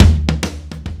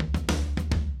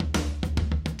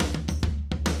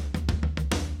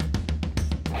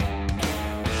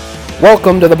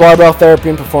Welcome to the Barbell Therapy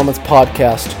and Performance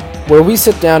Podcast, where we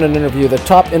sit down and interview the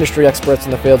top industry experts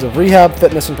in the fields of rehab,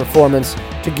 fitness, and performance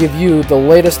to give you the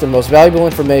latest and most valuable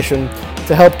information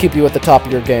to help keep you at the top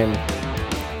of your game.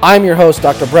 I'm your host,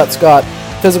 Dr. Brett Scott,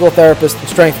 physical therapist and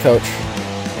strength coach.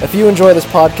 If you enjoy this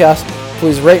podcast,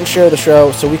 please rate and share the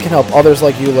show so we can help others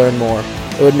like you learn more.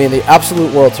 It would mean the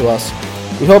absolute world to us.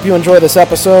 We hope you enjoy this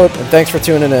episode, and thanks for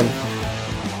tuning in.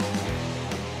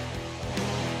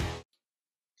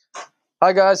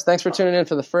 Hi guys, thanks for tuning in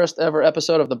for the first ever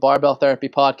episode of the Barbell Therapy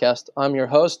Podcast. I'm your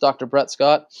host, Dr. Brett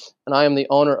Scott, and I am the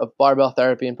owner of Barbell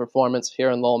Therapy and Performance here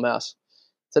in Lowell, Mass.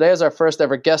 Today is our first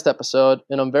ever guest episode,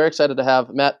 and I'm very excited to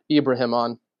have Matt Ibrahim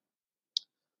on.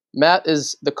 Matt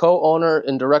is the co-owner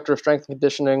and director of strength and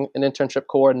conditioning and internship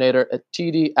coordinator at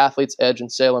TD Athletes Edge in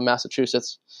Salem,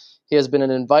 Massachusetts. He has been an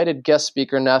invited guest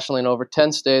speaker nationally in over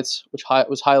 10 states, which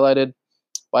was highlighted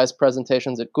by his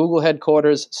presentations at Google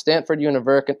headquarters, Stanford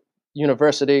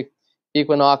University,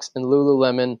 Equinox, and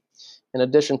Lululemon, in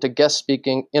addition to guest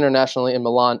speaking internationally in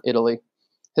Milan, Italy.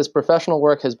 His professional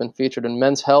work has been featured in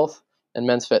men's health and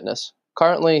men's fitness.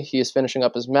 Currently, he is finishing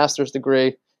up his master's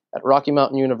degree at Rocky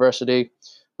Mountain University,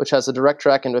 which has a direct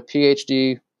track into a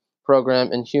PhD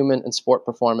program in human and sport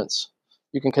performance.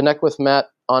 You can connect with Matt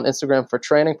on Instagram for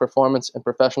training, performance, and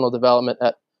professional development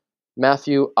at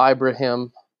Matthew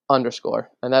Ibrahim _,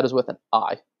 and that is with an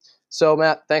I. So,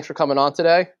 Matt, thanks for coming on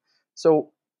today.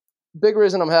 So, big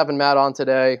reason I'm having Matt on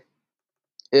today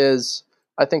is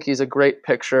I think he's a great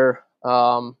picture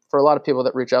for a lot of people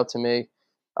that reach out to me.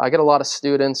 I get a lot of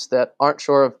students that aren't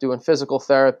sure of doing physical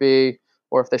therapy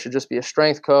or if they should just be a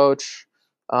strength coach,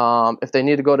 if they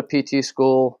need to go to PT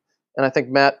school. And I think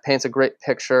Matt paints a great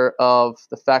picture of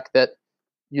the fact that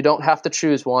you don't have to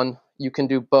choose one. You can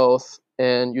do both,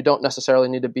 and you don't necessarily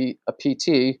need to be a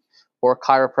PT or a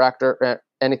chiropractor or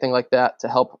anything like that to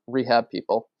help rehab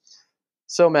people.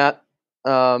 So, Matt,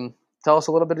 tell us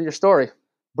a little bit of your story.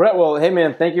 Brett, well, hey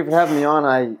man, thank you for having me on.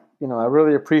 I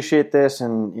really appreciate this,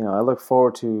 and I look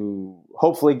forward to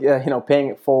hopefully paying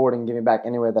it forward and giving back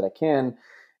any way that I can.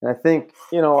 And I think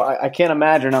I can't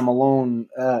imagine I'm alone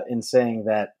in saying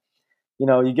that.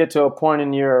 You get to a point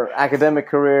in your academic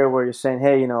career where you're saying,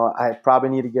 hey, I probably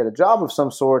need to get a job of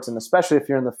some sorts, and especially if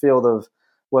you're in the field of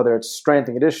whether it's strength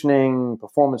and conditioning,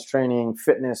 performance training,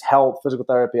 fitness, health, physical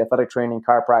therapy, athletic training,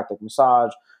 chiropractic,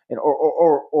 massage, and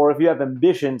or if you have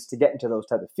ambitions to get into those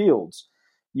type of fields,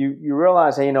 you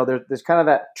realize, hey, there's kind of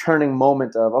that turning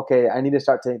moment of, okay, I need to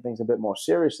start taking things a bit more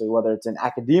seriously, whether it's in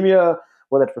academia,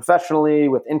 whether it's professionally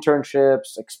with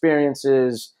internships,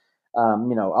 experiences,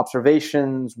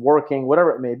 observations, working,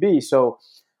 whatever it may be. So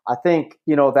I think,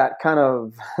 that kind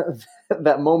of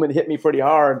that moment hit me pretty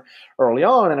hard early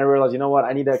on, and I realized,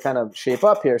 I need to kind of shape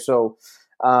up here. So,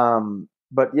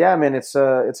 but yeah, man, it's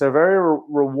a very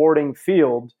rewarding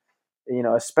field,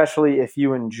 especially if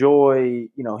you enjoy,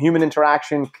 human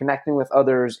interaction, connecting with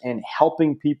others, and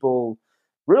helping people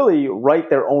really write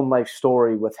their own life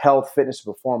story with health, fitness,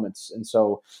 and performance. And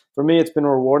so for me, it's been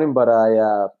rewarding, but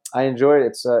I enjoy it.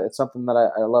 It's something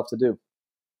that I love to do.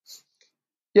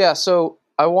 Yeah, so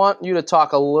I want you to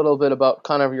talk a little bit about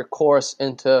kind of your course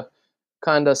into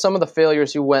kind of some of the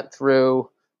failures you went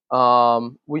through.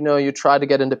 We know you tried to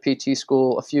get into PT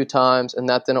school a few times and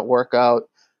that didn't work out.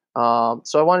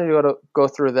 So I wanted you to go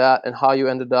through that and how you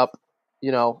ended up,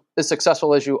 as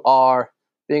successful as you are,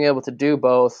 being able to do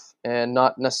both and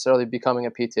not necessarily becoming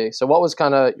a PT. So what was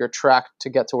kind of your track to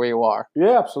get to where you are?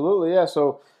 Yeah, absolutely. Yeah.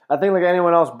 So I think like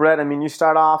anyone else, Brett, you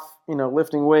start off,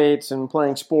 lifting weights and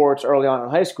playing sports early on in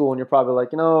high school, and you're probably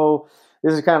like,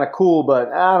 this is kind of cool,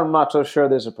 but I'm not so sure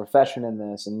there's a profession in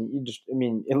this. And you just,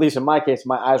 at least in my case,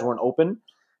 my eyes weren't open.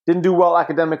 Didn't do well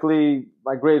academically.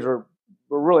 My grades were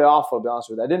really awful, to be honest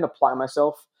with you. I didn't apply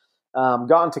myself.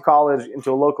 Got into college,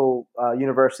 into a local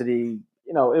university.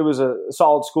 It was a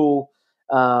solid school.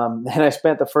 And I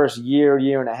spent the first year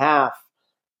and a half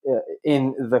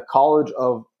in the College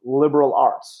of Liberal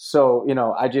Arts. So,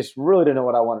 I just really didn't know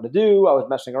what I wanted to do. I was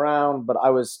messing around, but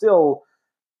I was still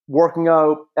working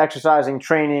out, exercising,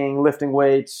 training, lifting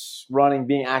weights, running,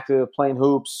 being active, playing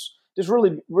hoops, just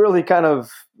really, really kind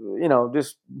of,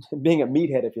 just being a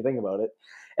meathead if you think about it.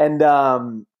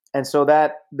 And so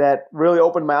that really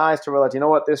opened my eyes to realize,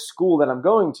 this school that I'm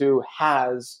going to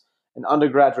has an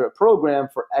undergraduate program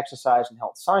for exercise and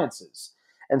health sciences.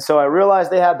 And so I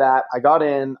realized they had that. I got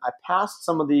in. I passed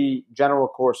some of the general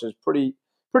courses pretty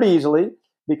easily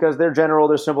because they're general,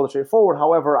 they're simple, they're straightforward.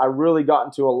 However, I really got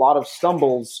into a lot of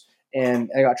stumbles and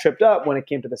I got tripped up when it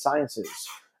came to the sciences,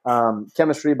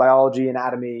 chemistry, biology,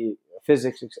 anatomy,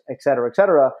 physics, et cetera, et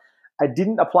cetera. I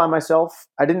didn't apply myself.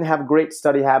 I didn't have great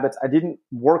study habits. I didn't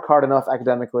work hard enough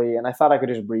academically, and I thought I could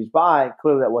just breeze by.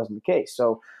 Clearly, that wasn't the case.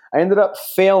 So I ended up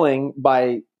failing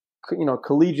by,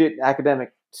 collegiate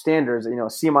academic standards,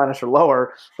 C minus or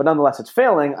lower, but nonetheless, it's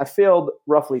failing. I failed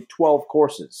roughly 12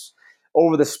 courses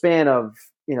over the span of,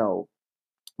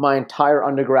 my entire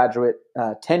undergraduate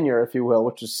tenure, if you will,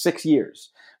 which is 6 years.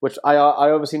 Which I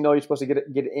obviously know you're supposed to get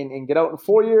in and get out in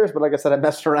 4 years, but like I said, I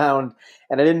messed around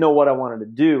and I didn't know what I wanted to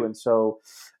do. And so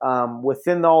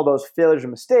within all those failures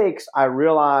and mistakes, I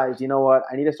realized, you know what,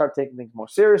 I need to start taking things more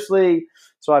seriously.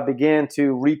 So I began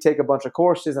to retake a bunch of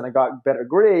courses and I got better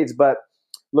grades. But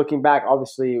looking back,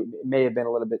 obviously, it may have been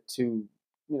a little bit too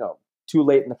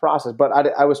late in the process. But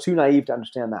I was too naive to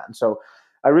understand that. And so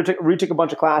I retook a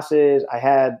bunch of classes. I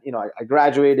had, I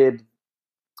graduated.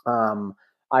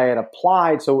 I had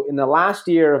applied. So in the last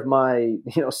year of my,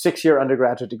 6-year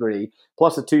undergraduate degree,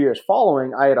 plus the 2 years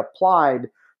following, I had applied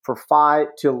for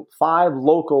five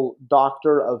local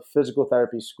doctor of physical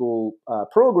therapy school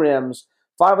programs.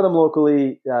 5 of them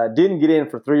locally, didn't get in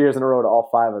for 3 years in a row to all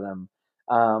 5 of them.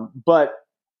 But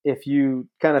if you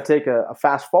kind of take a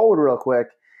fast forward real quick,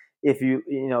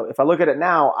 if I look at it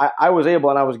now, I was able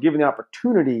and I was given the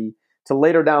opportunity to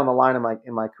later down the line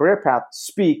in my career path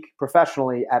speak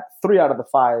professionally at 3 out of the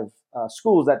 5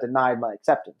 schools that denied my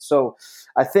acceptance. So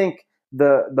I think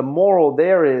the moral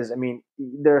there is,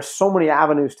 there are so many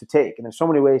avenues to take, and there's so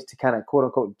many ways to kind of quote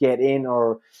unquote get in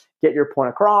or get your point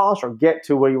across or get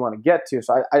to where you want to get to.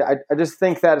 So I just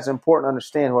think that it's important to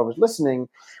understand, whoever's listening,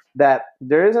 that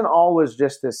there isn't always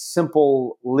just this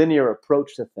simple linear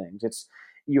approach to things.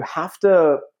 You have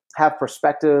to have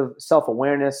perspective,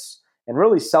 self-awareness, and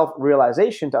really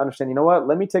self-realization to understand, you know what,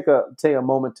 let me take a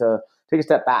moment to take a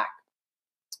step back,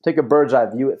 take a bird's eye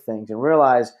view at things and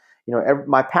realize,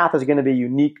 my path is going to be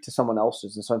unique to someone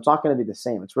else's. And so it's not going to be the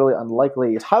same. It's really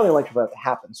unlikely. It's highly unlikely for that to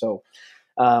happen. So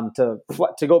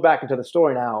to go back into the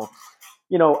story now,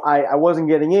 I wasn't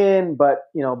getting in, but,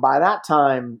 by that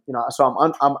time, so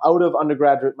I'm out of my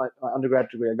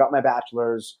undergraduate degree. I got my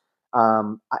bachelor's.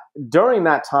 During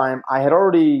that time, I had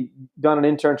already done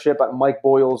an internship at Mike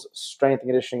Boyle's Strength and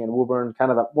Conditioning in Woburn,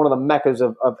 kind of one of the meccas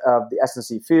of the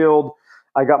S&C field.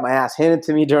 I got my ass handed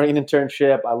to me during an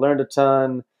internship. I learned a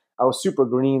ton. I was super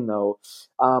green though.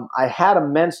 I had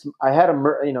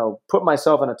put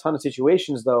myself in a ton of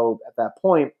situations though at that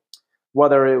point,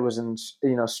 whether it was in,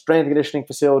 strength and conditioning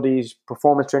facilities,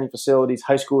 performance training facilities,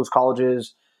 high schools,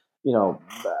 colleges,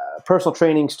 personal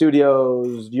training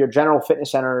studios, your general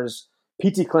fitness centers,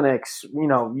 PT clinics,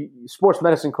 sports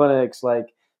medicine clinics, like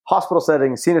hospital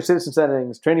settings, senior citizen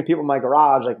settings, training people in my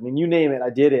garage, you name it, I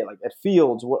did it, like at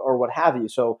fields or what have you.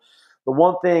 So the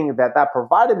one thing that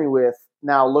provided me with,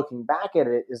 now looking back at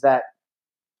it, is that,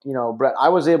 Brett, I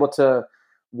was able to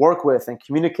work with and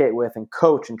communicate with and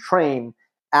coach and train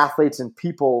athletes and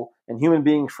people and human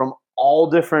beings from all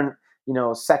different,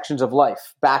 sections of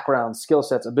life, backgrounds, skill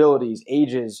sets, abilities,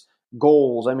 ages,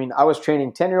 goals. I was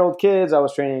training 10-year-old kids. I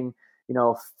was training,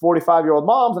 45-year-old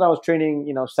moms, and I was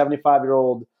training,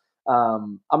 75-year-old,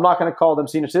 I'm not going to call them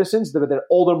senior citizens, but they're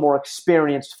older, more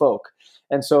experienced folk.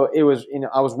 And so it was,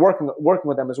 I was working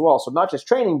with them as well. So not just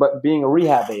training, but being a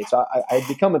rehab aide. So I had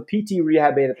become a PT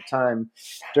rehab aide at the time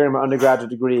during my undergraduate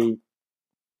degree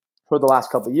for the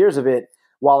last couple of years of it,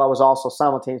 while I was also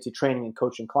simultaneously training and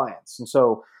coaching clients. And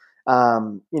so,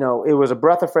 it was a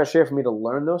breath of fresh air for me to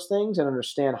learn those things and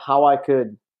understand how I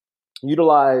could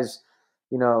utilize,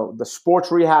 the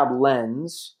sports rehab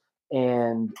lens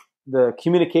and the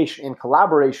communication and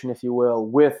collaboration, if you will,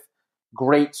 with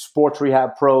great sports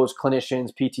rehab pros,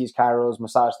 clinicians, PTs, chiros,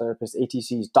 massage therapists,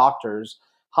 ATCs, doctors,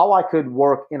 how I could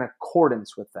work in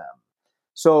accordance with them.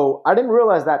 So I didn't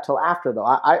realize that till after, though.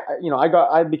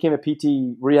 I became a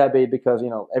PT rehab aide because,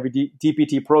 every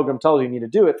DPT program tells you need to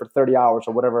do it for 30 hours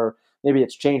or whatever. Maybe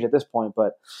it's changed at this point,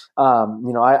 but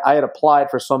I had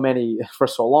applied for so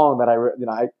long that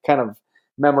I kind of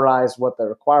memorized what the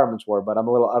requirements were. But I'm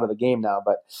a little out of the game now.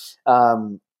 But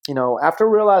after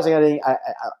realizing I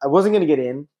wasn't going to get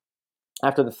in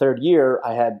after the 3rd year,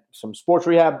 I had some sports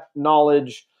rehab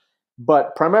knowledge.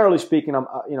 But primarily speaking,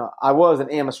 I was an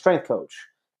AMA strength coach,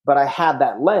 but I had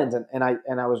that lens,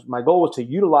 my goal was to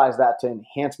utilize that to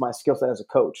enhance my skill set as a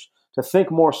coach, to think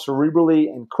more cerebrally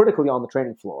and critically on the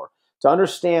training floor, to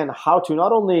understand how to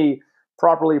not only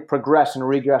properly progress and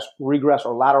regress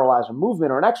or lateralize a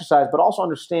movement or an exercise, but also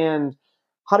understand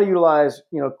how to utilize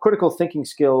critical thinking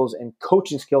skills and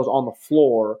coaching skills on the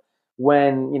floor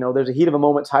when there's a heat of a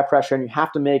moment, it's high pressure, and you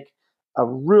have to make a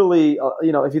really,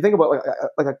 if you think about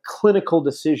like a clinical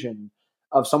decision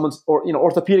of someone's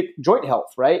orthopedic joint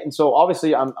health, right? And so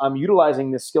obviously I'm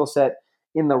utilizing this skill set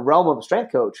in the realm of a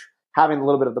strength coach, having a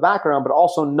little bit of the background, but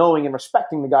also knowing and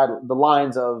respecting the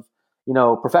lines of,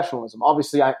 professionalism.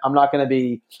 Obviously, I'm not going to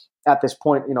be at this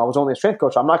point, I was only a strength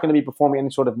coach. I'm not going to be performing any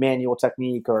sort of manual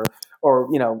technique or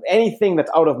anything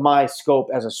that's out of my scope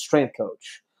as a strength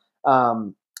coach.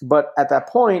 But at that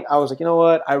point, I was like, you know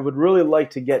what? I would really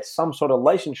like to get some sort of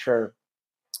licensure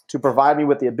to provide me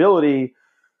with the ability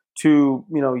to,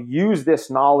 use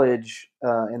this knowledge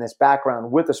and this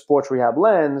background with a sports rehab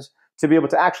lens to be able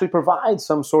to actually provide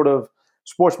some sort of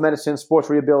sports medicine, sports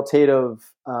rehabilitative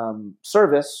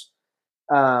service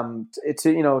to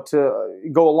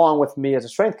go along with me as a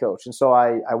strength coach. And so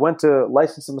I went to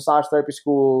licensed massage therapy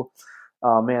school.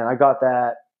 Man, I got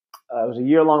that. It was a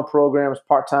year-long program. It was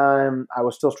part-time. I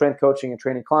was still strength coaching and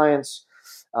training clients.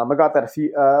 I got that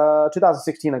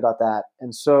 2016, I got that.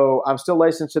 And so I'm still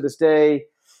licensed to this day.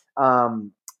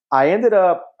 I ended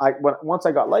up, once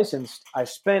I got licensed, I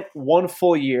spent 1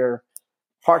 full year,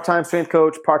 part-time strength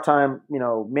coach, part-time,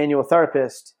 manual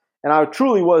therapist. And I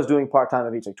truly was doing part-time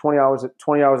of each, like 20 hours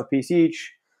a piece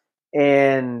each.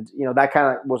 And, that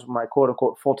kind of was my quote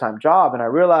unquote full-time job. And I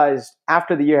realized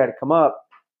after the year had come up,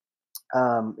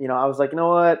 I was like, you know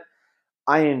what?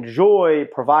 I enjoy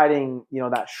providing,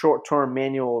 that short-term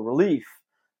manual relief,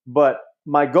 but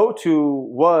my go-to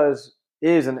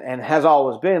is and has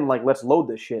always been like, let's load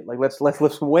this shit. Like let's lift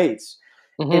some weights,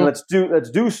 and let's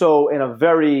do so in a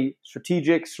very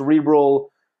strategic,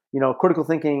 cerebral, critical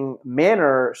thinking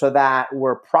manner, so that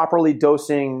we're properly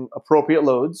dosing appropriate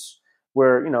loads.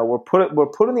 We're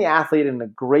putting the athlete in a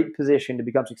great position to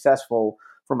become successful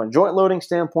from a joint loading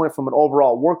standpoint, from an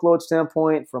overall workload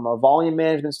standpoint, from a volume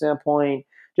management standpoint,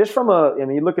 just from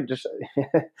you look at just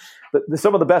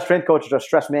some of the best strength coaches are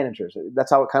stress managers.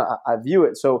 That's how I view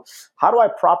it. So how do I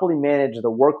properly manage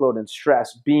the workload and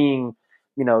stress being,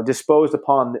 disposed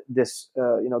upon this,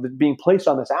 being placed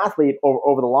on this athlete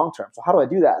over the long term? So how do I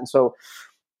do that? And so,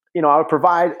 I would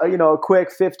provide, a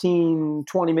quick 15,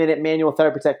 20-minute manual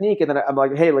therapy technique. And then I'm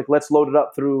like, hey, let's load it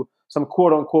up through some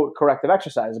quote unquote corrective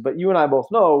exercises. But you and I both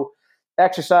know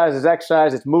exercise is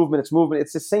exercise. It's movement.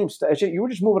 It's the same stuff. You were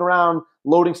just moving around,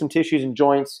 loading some tissues and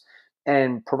joints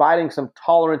and providing some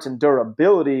tolerance and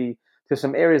durability to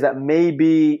some areas that may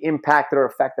be impacted or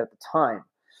affected at the time.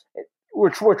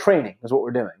 We're training is what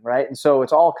we're doing, right? And so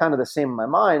it's all kind of the same in my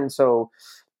mind. And so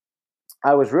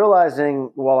I was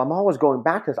realizing, well, I'm always going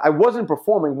back to this. I wasn't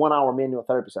performing 1 hour manual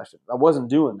therapy sessions. I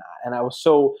wasn't doing that. And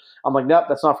I'm like, nope,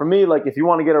 that's not for me. Like, if you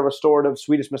want to get a restorative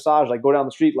Swedish massage, like go down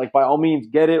the street, like by all means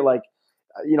get it. Like,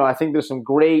 I think there's some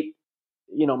great,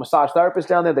 massage therapists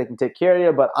down there. They can take care of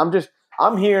you, but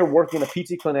I'm here working in a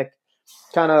PT clinic,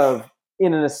 kind of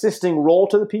in an assisting role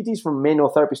to the PTs from a manual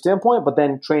therapy standpoint, but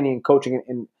then training and coaching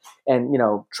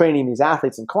and training these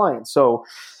athletes and clients. So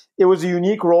it was a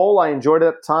unique role. I enjoyed it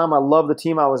at the time. I love the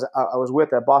team I was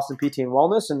with at Boston PT and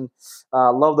Wellness, and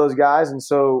love those guys. And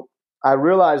so I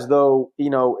realized, though,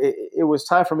 it was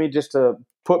time for me just to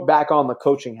put back on the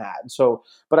coaching hat. And so,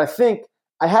 but I think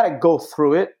I had to go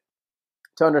through it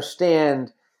to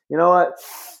understand, what,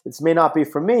 this may not be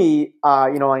for me. I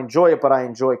enjoy it, but I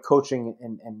enjoy coaching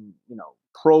and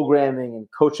programming and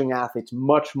coaching athletes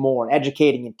much more, and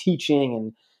educating and teaching,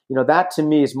 and that to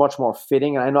me is much more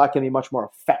fitting, and I know I can be much more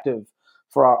effective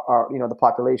for our the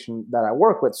population that I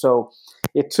work with. So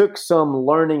it took some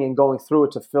learning and going through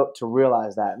it to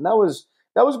realize that, and that was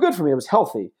good for me. It was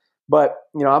healthy, but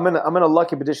I'm in a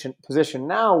lucky position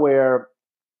now where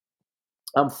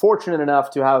I'm fortunate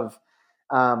enough to have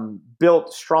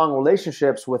built strong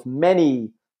relationships with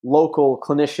many local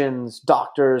clinicians,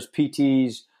 doctors,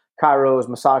 PTs, chiros,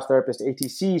 massage therapists,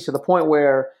 ATCs, to the point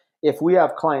where if we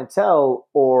have clientele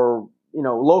or,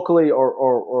 locally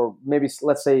or maybe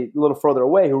let's say a little further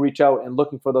away who reach out and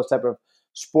looking for those type of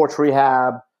sports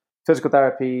rehab, physical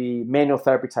therapy, manual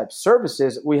therapy type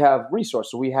services, we have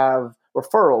resources, we have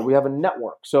referral, we have a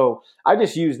network. So I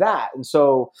just use that. And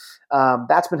so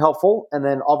that's been helpful. And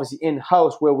then obviously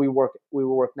in-house where we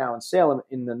work now in Salem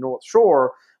in the North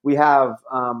Shore, we have,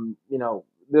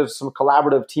 there's some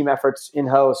collaborative team efforts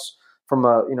in-house from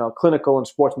a, clinical and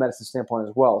sports medicine standpoint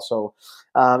as well. So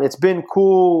it's been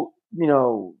cool,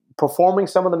 performing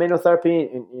some of the manual therapy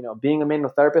and, being a manual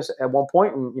therapist at one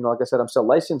point. And, like I said, I'm still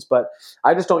licensed, but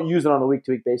I just don't use it on a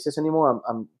week-to-week basis anymore.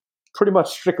 I'm pretty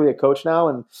much strictly a coach now.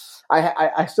 And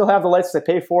I still have the license. I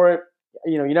pay for it.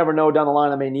 You never know down the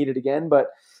line I may need it again. But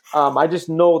I just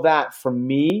know that for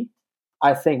me,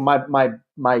 I think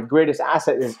my greatest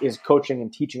asset is coaching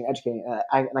and teaching, and educating,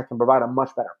 and I can provide a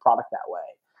much better product that way.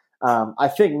 I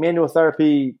think manual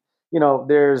therapy,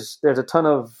 there's a ton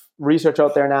of research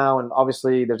out there now, and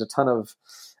obviously there's a ton of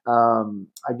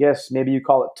I guess maybe you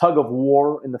call it tug of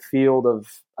war in the field of,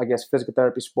 I guess, physical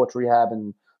therapy, sports rehab,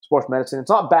 and sports medicine. It's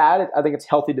not bad. I think it's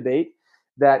healthy debate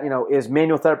that, is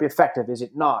manual therapy effective? Is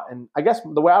it not? And I guess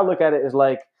the way I look at it is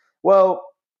like, well,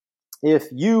 if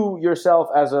you yourself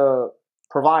as a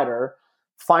provider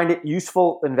find it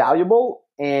useful and valuable,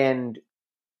 and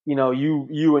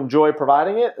you enjoy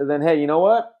providing it, then hey, you know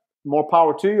what? More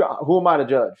power to you. Who am I to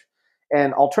judge?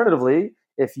 And alternatively,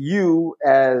 if you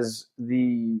as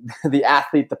the the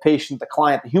athlete, the patient, the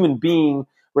client, the human being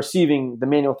receiving the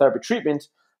manual therapy treatment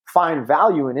find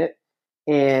value in it,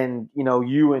 and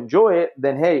you enjoy it,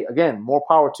 then hey, again, more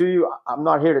power to you. I'm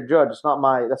not here to judge. That's not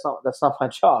my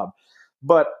job.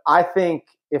 But I think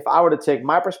if I were to take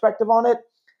my perspective on it,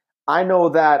 I know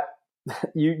that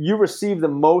you receive the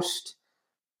most.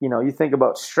 You think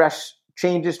about stress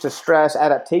changes to stress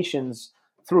adaptations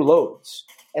through loads.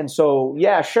 And so,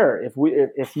 yeah, sure.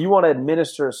 If you want to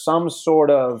administer some sort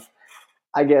of,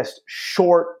 I guess,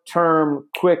 short-term,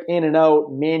 quick in and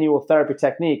out manual therapy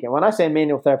technique. And when I say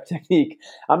manual therapy technique,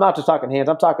 I'm not just talking hands.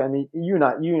 I'm talking. I mean, you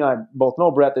and I both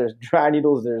know, Brett. There's dry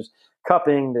needles. There's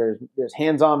cupping. There's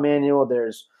hands-on manual.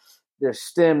 There's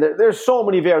stim. There's so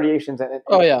many variations. And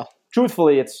Oh yeah.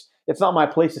 Truthfully, it's not my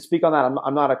place to speak on that.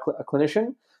 I'm not a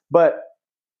clinician, but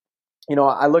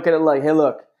I look at it like, hey,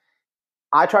 look,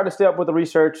 I try to stay up with the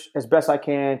research as best I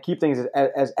can, keep things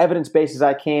as evidence-based as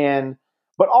I can,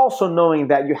 but also knowing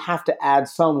that you have to add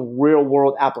some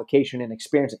real-world application and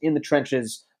experience in the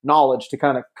trenches knowledge to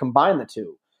kind of combine the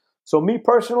two. So me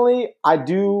personally, I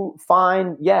do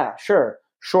find, yeah, sure,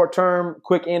 short-term,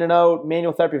 quick in and out,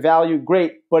 manual therapy value,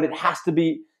 great, but it has to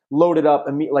be loaded up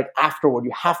like afterward.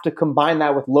 You have to combine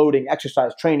that with loading,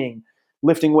 exercise, training,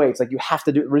 lifting weights. Like you have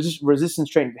to do resistance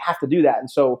training. You have to do that.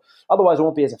 And so otherwise it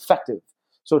won't be as effective.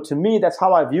 So to me, that's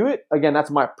how I view it. Again,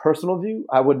 that's my personal view.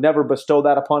 I would never bestow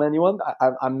that upon anyone.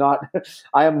 I'm not,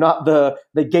 I am not the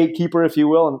gatekeeper, if you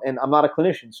will, and I'm not a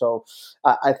clinician. So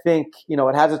I think,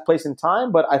 it has its place in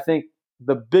time, but I think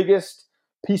the biggest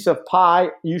piece of pie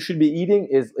you should be eating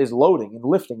is loading and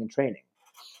lifting and training.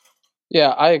 Yeah,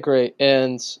 I agree.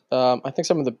 And I think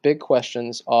some of the big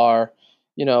questions are,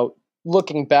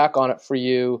 looking back on it for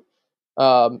you,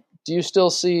 do you still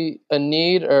see a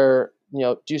need, or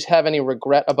do you have any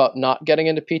regret about not getting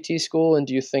into PT school? And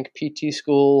do you think PT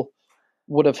school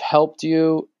would have helped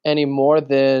you any more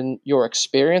than your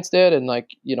experience did? And I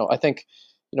think,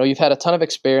 you've had a ton of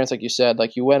experience, like you said,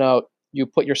 like you went out, you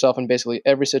put yourself in basically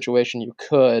every situation you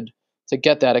could to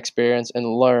get that experience and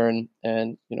learn.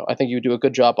 And, I think you do a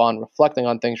good job on reflecting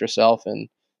on things yourself. And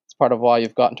it's part of why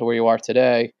you've gotten to where you are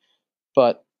today.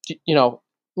 But,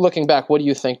 looking back, what do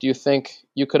you think? Do you think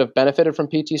you could have benefited from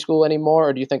PT school anymore?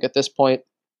 Or do you think at this point,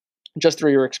 just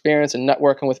through your experience and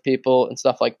networking with people and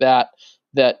stuff like that,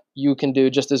 that you can do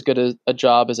just as good a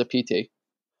job as a PT?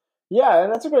 Yeah,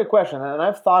 and that's a great question. And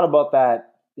I've thought about that,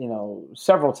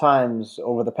 several times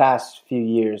over the past few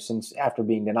years since after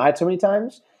being denied so many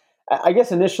times. I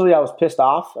guess initially I was pissed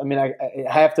off. I mean, I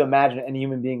have to imagine any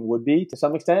human being would be to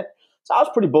some extent. So I was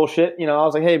pretty bullshit. I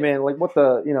was like, hey man, like what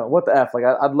the F? Like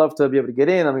I'd love to be able to get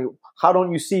in. I mean, how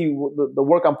don't you see the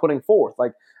work I'm putting forth?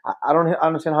 Like I don't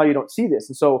understand how you don't see this.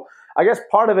 And so I guess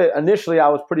part of it initially I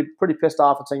was pretty pissed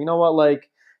off and saying, you know what, like,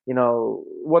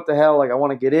 what the hell? Like I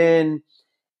want to get in,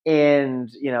 and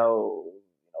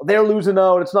they're losing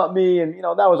out. It's not me. And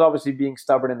that was obviously being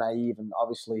stubborn and naive and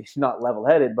obviously not level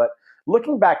headed. But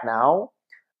looking back now,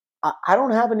 I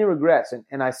don't have any regrets.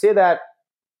 And I say that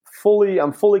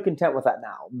I'm fully content with that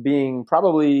now, being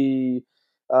probably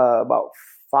about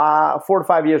 4 to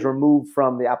 5 years removed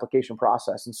from the application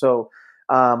process. And so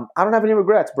I don't have any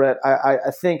regrets, Brett.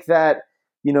 I think that,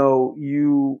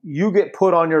 you get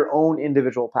put on your own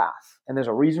individual path, and there's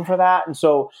a reason for that. And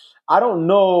so I don't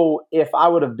know if I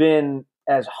would have been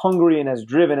as hungry and as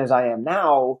driven as I am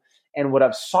now and would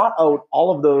have sought out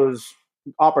all of those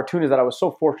opportunities that I was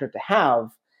so fortunate to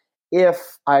have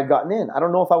if I had gotten in. I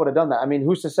don't know if I would have done that. I mean,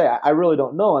 who's to say? I really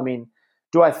don't know. I mean,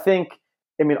 do I think?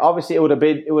 I mean, obviously, it would have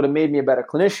made me a better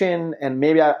clinician, and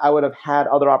maybe I would have had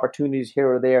other opportunities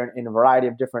here or there in a variety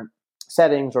of different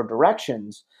settings or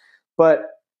directions. But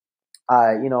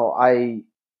I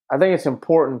think it's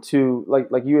important to like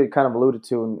you had kind of alluded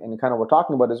to, and kind of we're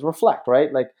talking about is reflect,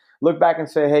 right? Like look back and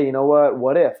say, hey, you know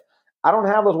what if? I don't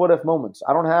have those what if moments.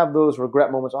 I don't have those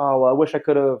regret moments. Oh, well, I wish I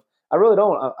could have. I really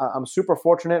don't. I'm super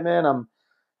fortunate, man. I'm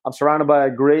surrounded by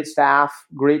a great staff,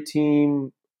 great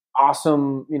team,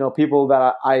 awesome, people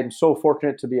that I'm so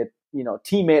fortunate to be a,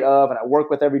 teammate of, and I work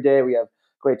with every day. We have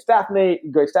great staff,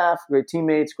 great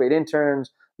teammates, great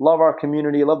interns. Love our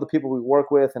community. Love the people we work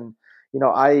with, and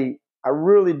I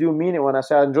really do mean it when I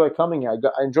say I enjoy coming here.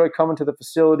 I enjoy coming to the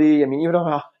facility. I mean, even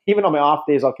on my off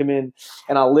days, I'll come in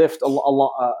and I'll lift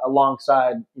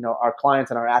alongside our clients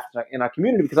and our athletes in our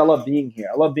community because I love being here.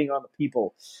 I love being around the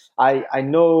people. I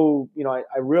know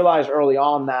I realized early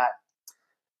on that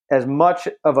as much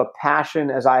of a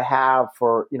passion as I have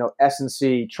for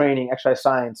S&C training, exercise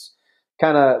science,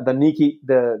 kind of the nerdy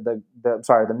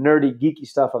geeky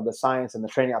stuff of the science and the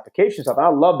training application stuff. And I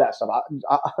love that stuff.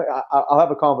 I'll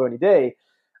have a convo any day.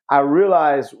 I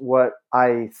realize what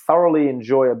I thoroughly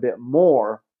enjoy a bit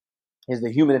more is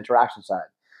the human interaction side,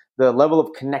 the level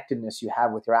of connectedness you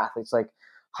have with your athletes. Like,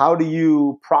 how do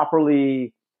you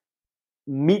properly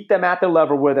meet them at their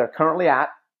level where they're currently at,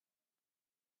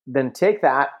 then take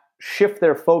that, shift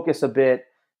their focus a bit,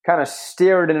 kind of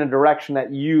steer it in a direction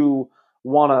that you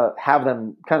want to have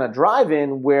them kind of drive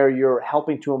in, where you're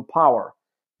helping to empower,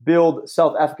 build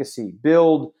self-efficacy,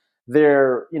 build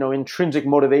their intrinsic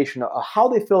motivation of how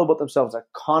they feel about themselves, their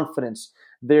confidence,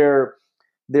 their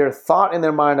thought in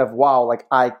their mind of, wow, like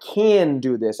I can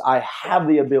do this, I have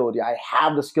the ability, I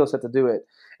have the skill set to do it.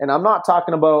 And I'm not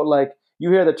talking about, like, you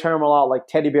hear the term a lot, like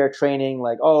teddy bear training,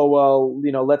 like, oh well,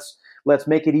 let's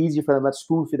make it easy for them, let's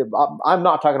spoon feed them. I'm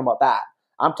not talking about that.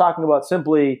 I'm talking about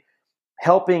simply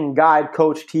helping guide,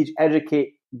 coach, teach,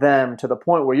 educate them to the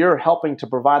point where you're helping to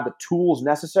provide the tools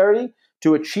necessary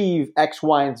to achieve X,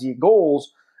 Y, and Z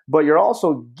goals, but you're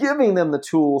also giving them the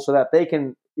tools so that they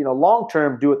can,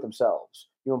 long-term do it themselves.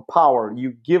 You empower,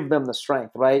 you give them the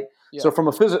strength, right? Yeah. So from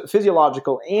a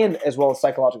physiological and as well as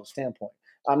psychological standpoint.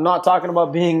 I'm not talking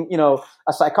about being,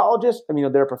 a psychologist. I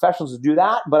mean, there are professionals who do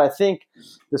that, but I think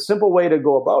the simple way to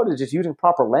go about it is just using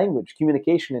proper language,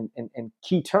 communication, and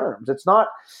key terms. It's not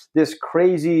this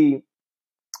crazy,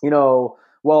 you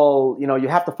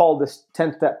have to follow this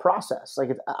 10-step process.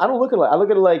 Like, I don't look at it I look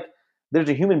at it like there's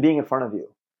a human being in front of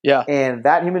you. Yeah. And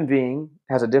that human being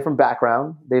has a different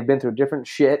background. They've been through different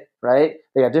shit, right?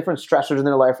 They have different stressors in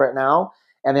their life right now,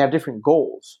 and they have different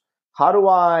goals. How do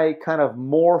I kind of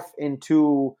morph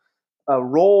into a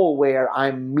role where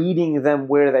I'm meeting them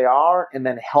where they are and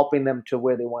then helping them to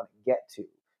where they want to get to?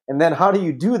 And then how do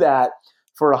you do that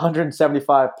for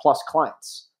 175 plus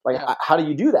clients? Like, how do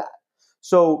you do that?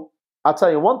 So I'll tell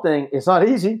you one thing, it's not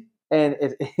easy. And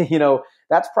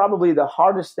that's probably the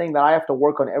hardest thing that I have to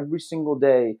work on every single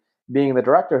day being the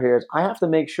director here is I have to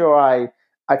make sure I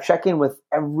check in with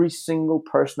every single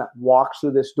person that walks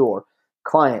through this door,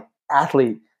 client,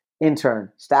 athlete,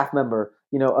 intern, staff member,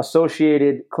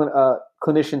 associated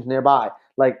clinicians nearby.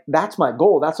 Like, that's my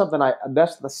goal. That's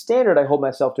that's the standard I hold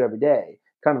myself to every day,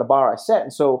 kind of the bar I set.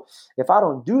 And so if I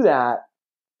don't do that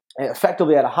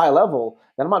effectively at a high level,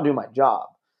 then I'm not doing my job.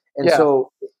 And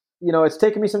so, it's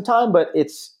taken me some time, but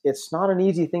it's not an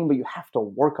easy thing, but you have to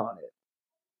work on it.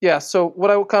 Yeah. So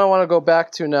what I kind of want to go back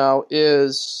to now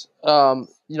is,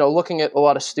 looking at a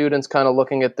lot of students kind of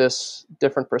looking at this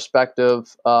different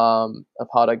perspective of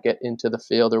how to get into the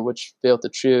field or which field to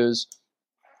choose,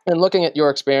 and looking at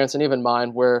your experience and even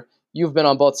mine, where you've been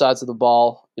on both sides of the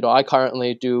ball. I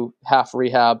currently do half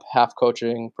rehab, half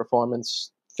coaching,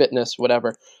 performance, fitness,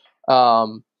 whatever.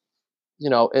 And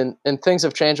things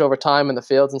have changed over time in the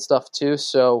fields and stuff too.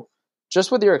 So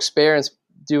just with your experience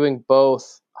doing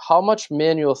both, how much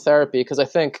manual therapy, because I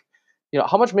think,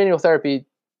 how much manual therapy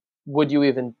would you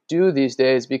even do these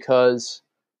days? Because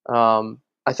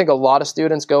I think a lot of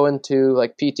students go into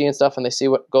like PT and stuff and they see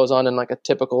what goes on in like a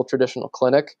typical traditional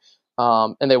clinic,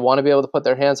 and they want to be able to put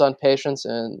their hands on patients.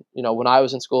 And, when I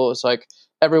was in school, it was like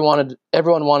everyone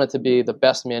wanted to be the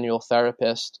best manual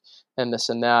therapist and this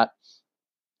and that.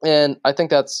 And I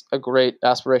think that's a great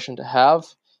aspiration to have.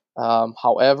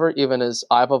 However, even as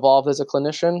I've evolved as a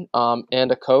clinician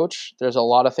and a coach, there's a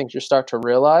lot of things you start to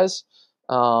realize.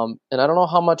 And I don't know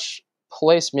how much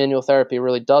place manual therapy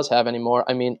really does have anymore.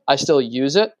 I mean, I still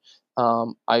use it.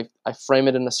 I frame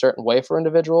it in a certain way for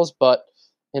individuals, but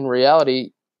in reality,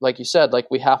 like you said,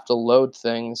 like we have to load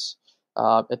things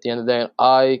at the end of the day. And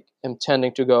I am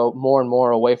tending to go more and more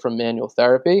away from manual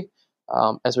therapy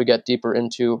as we get deeper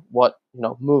into what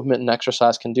movement and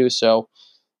exercise can do. So,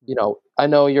 I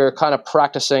know you're kind of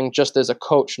practicing just as a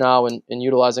coach now and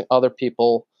utilizing other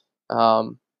people.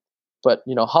 But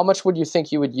how much would you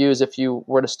think you would use if you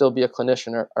were to still be a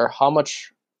clinician, or how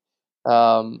much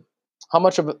of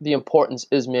the importance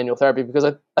is manual therapy? Because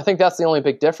I think that's the only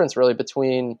big difference really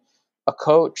between a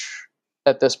coach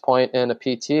at this point and a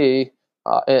PT,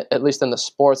 at least in the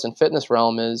sports and fitness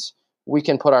realm, is we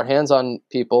can put our hands on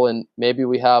people and maybe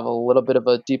we have a little bit of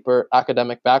a deeper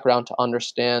academic background to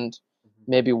understand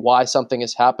maybe why something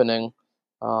is happening,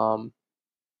 or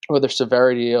the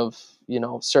severity of,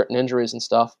 certain injuries and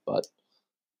stuff. But,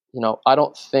 I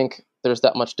don't think there's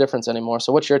that much difference anymore.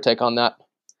 So what's your take on that?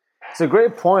 It's a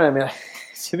great point. I mean,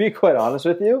 to be quite honest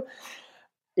with you,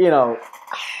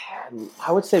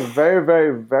 I would say very,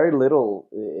 very, very little,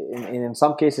 in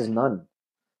some cases, none.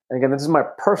 And again, this is my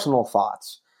personal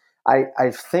thoughts.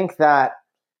 I think that,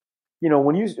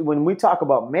 when we talk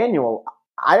about manual,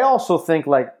 I also think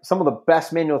like some of the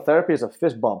best manual therapy is a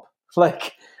fist bump.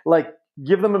 Like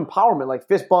give them empowerment, like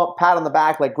fist bump, pat on the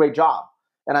back, like great job.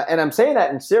 And I'm saying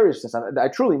that in seriousness. I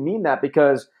truly mean that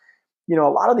because, a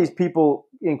lot of these people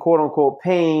in quote unquote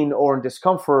pain or in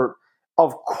discomfort,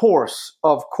 of course,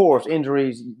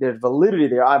 injuries, there's validity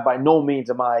there. By no means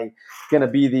am I going to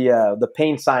be the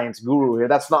pain science guru here.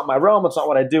 That's not my realm. It's not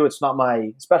what I do. It's not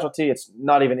my specialty. It's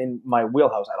not even in my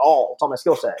wheelhouse at all. It's not my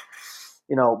skill set.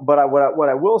 But what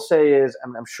I will say is,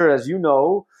 I'm sure, as you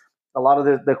know, a lot of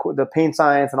the pain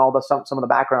science and all some of the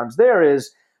backgrounds there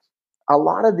is a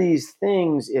lot of these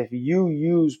things. If you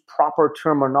use proper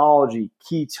terminology,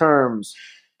 key terms,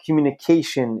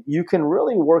 communication, you can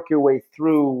really work your way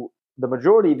through the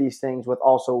majority of these things with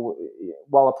also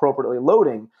while appropriately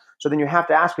loading. So then you have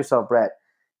to ask yourself, Brett,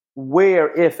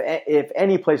 where, if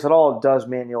any place at all, does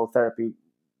manual therapy,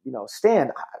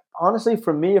 stand? Honestly,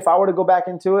 for me, if I were to go back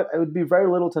into it, it would be very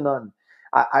little to none.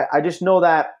 I just know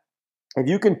that if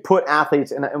you can put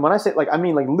athletes, and when I say I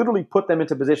mean literally put them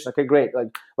into position. Okay, great.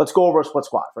 Like let's go over a split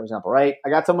squat, for example, right? I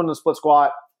got someone in a split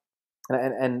squat,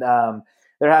 and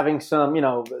they're having some,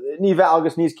 knee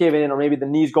valgus, knees caving in, or maybe the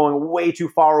knee's going way too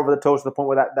far over the toes to the point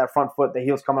where that front foot, the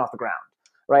heel's coming off the ground,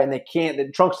 right? And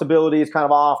the trunk stability is kind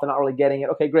of off. They're not really getting it.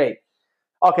 Okay, great.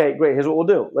 Here's what we'll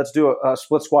do. Let's do a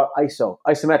split squat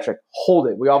isometric. Hold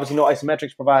it. We obviously know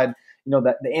isometrics provide,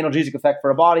 that the analgesic effect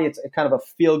for a body. It's kind of a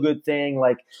feel-good thing.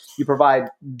 Like you provide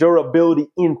durability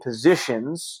in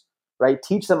positions, right?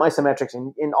 Teach them isometrics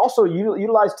and also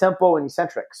utilize tempo and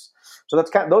eccentrics. So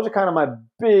those are kind of my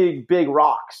big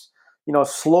rocks.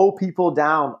 Slow people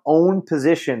down, own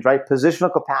positions, right?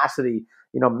 Positional capacity,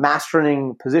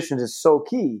 mastering positions is so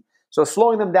key. So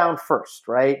slowing them down first,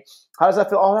 right? How does that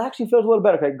feel? Oh, it actually feels a little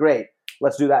better. Okay, great.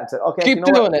 Let's do that. Okay, keep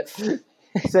doing it.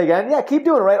 Say again. Yeah, keep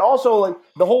doing it, right? Also, like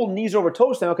the whole knees over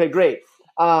toes thing. Okay, great.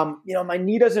 My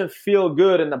knee doesn't feel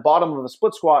good in the bottom of the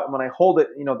split squat when I hold it,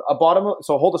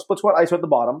 so hold the split squat, iso at the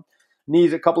bottom,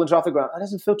 knees a couple inches off the ground. That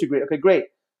doesn't feel too great. Okay, great.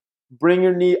 Bring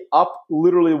your knee up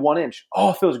literally 1 inch. Oh,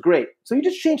 it feels great. So you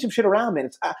just change some shit around, man.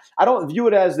 I don't view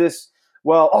it as this,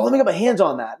 let me get my hands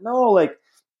on that. No, like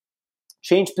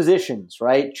change positions,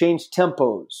 right? Change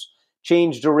tempos,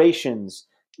 change durations,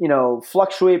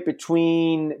 fluctuate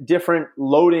between different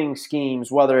loading schemes,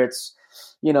 whether it's,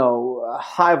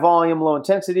 high volume, low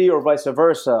intensity, or vice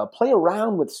versa. Play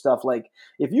around with stuff. Like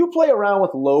if you play around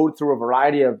with load through a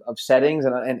variety of settings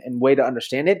and way to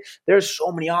understand it, there's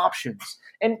so many options.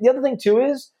 And the other thing too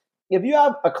is if you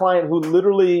have a client who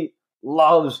literally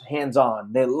loves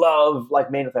hands-on, they love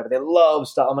like manual therapy, they love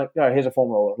stuff. I'm like, all right, here's a foam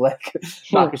roller. Like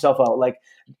knock yourself out. Like,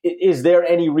 is there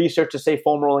any research to say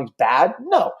foam rolling is bad?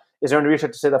 No. Is there any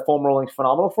research to say that foam rolling is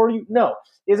phenomenal for you? No.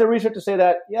 Is there research to say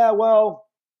that,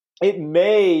 it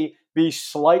may be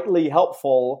slightly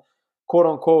helpful, quote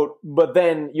unquote, but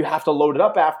then you have to load it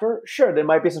up after? Sure, there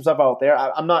might be some stuff out there.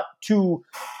 I'm not too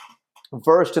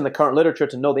versed in the current literature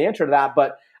to know the answer to that,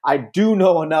 but I do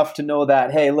know enough to know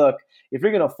that, hey, look, if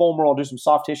you're going to foam roll, do some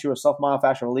soft tissue or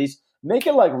self-myofascial release, make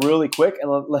it like really quick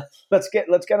and let's get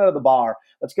out of the bar.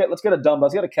 Let's get a dumbbell,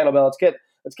 let's get a kettlebell,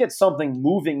 let's get something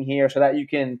moving here so that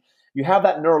you have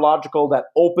that neurological, that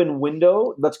open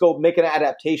window. Let's go make an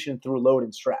adaptation through load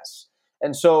and stress.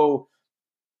 And so,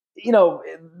 in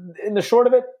the short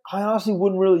of it, I honestly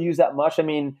wouldn't really use that much. I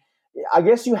mean, I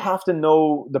guess you have to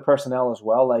know the personnel as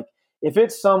well. Like if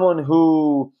it's someone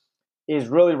who is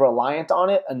really reliant on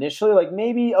it initially, like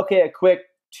maybe, okay, a quick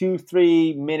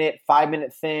 2-3 minute,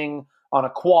 5-minute thing on a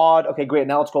quad. Okay, great.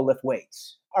 Now let's go lift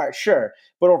weights. All right, sure.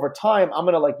 But over time, I'm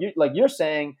going to, like you're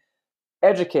saying,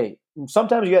 educate.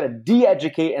 Sometimes you got to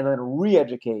de-educate and then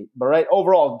re-educate. But right,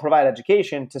 overall, provide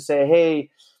education to say, hey,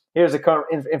 here's the current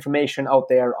information out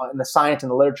there in the science and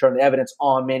the literature and the evidence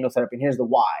on manual therapy. And here's the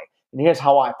why. And here's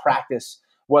how I practice,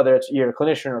 whether it's you're a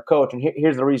clinician or a coach. And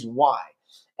here's the reason why.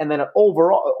 And then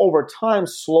over time,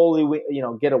 slowly,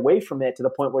 get away from it to the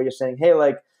point where you're saying, hey,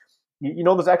 like,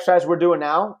 this exercise we're doing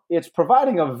now, it's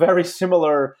providing a very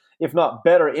similar, if not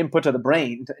better, input to the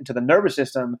brain, to the nervous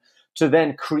system, to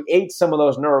then create some of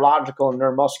those neurological and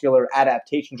neuromuscular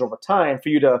adaptations over time for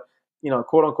you to,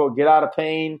 quote unquote, get out of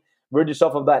pain, rid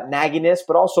yourself of that nagginess,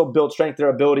 but also build strength,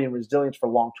 durability, and resilience for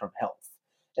long-term health.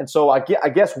 And so I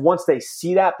guess once they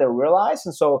see that, they realize.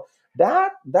 And so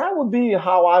that would be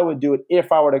how I would do it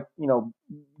if I were to,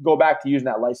 go back to using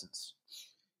that license.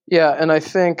 Yeah, and I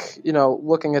think,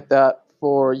 looking at that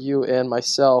for you and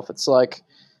myself, it's like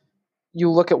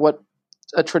you look at what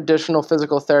a traditional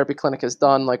physical therapy clinic has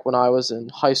done, like when I was in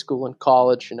high school and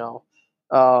college,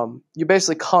 you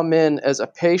basically come in as a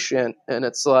patient and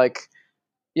it's like,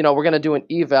 we're going to do an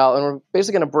eval and we're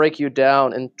basically going to break you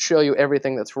down and show you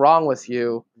everything that's wrong with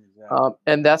you. Exactly.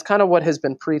 And that's kind of what has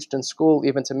been preached in school,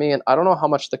 even to me. And I don't know how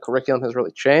much the curriculum has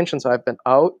really changed since I've been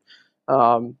out,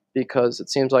 because it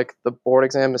seems like the board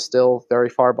exam is still very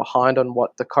far behind on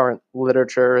what the current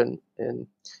literature and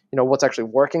what's actually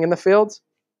working in the field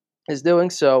is doing.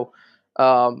 So,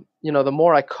 the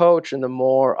more I coach and the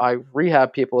more I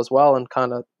rehab people as well and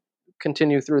kind of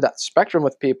continue through that spectrum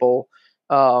with people,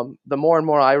 the more and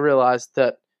more I realize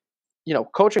that,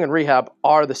 coaching and rehab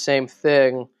are the same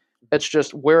thing. It's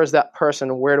just where is that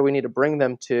person? Where do we need to bring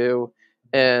them to?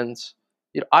 And,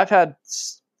 I've had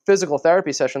physical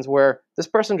therapy sessions where this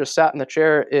person just sat in the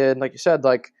chair and, like you said,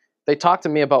 like they talked to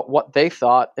me about what they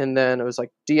thought. And then it was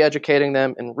like de-educating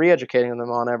them and re-educating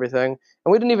them on everything.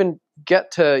 And we didn't even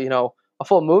get to, a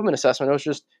full movement assessment. It was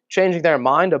just changing their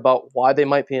mind about why they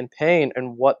might be in pain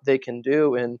and what they can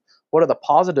do and what are the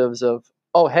positives of,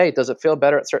 oh, hey, does it feel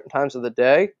better at certain times of the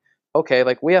day? Okay,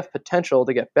 like we have potential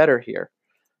to get better here.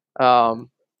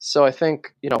 So I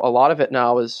think, a lot of it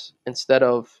now is instead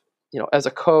of, as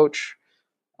a coach,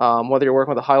 whether you're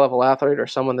working with a high level athlete or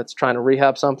someone that's trying to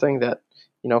rehab something that,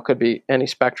 could be any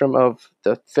spectrum of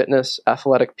the fitness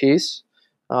athletic piece,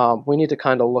 we need to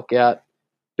kind of look at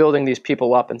building these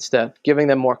people up instead, giving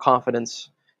them more confidence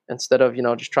instead of,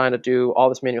 just trying to do all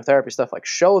this manual therapy stuff. Like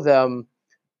show them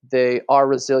they are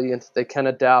resilient, they can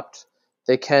adapt,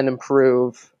 they can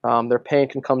improve, their pain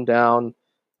can come down,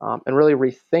 and really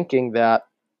rethinking that.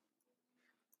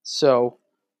 So,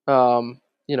 going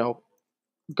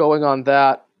on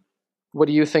that, what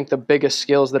do you think the biggest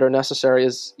skills that are necessary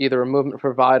is either a movement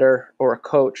provider or a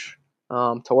coach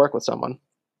to work with someone?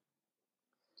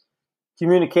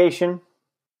 Communication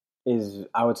is,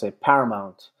 I would say,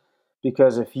 paramount,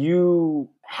 because if you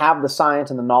have the science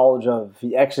and the knowledge of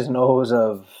the X's and O's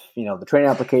of the training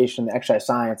application, the exercise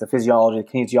science, the physiology, the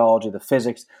kinesiology, the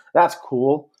physics, that's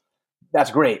cool, that's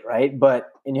great, right?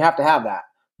 And you have to have that.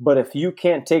 But if you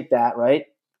can't take that, right,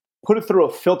 put it through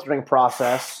a filtering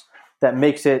process that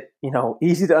makes it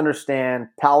easy to understand,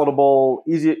 palatable,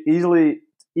 easy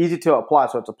to apply,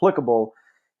 so it's applicable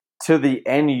to the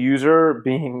end user,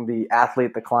 being the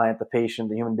athlete, the client, the patient,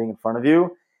 the human being in front of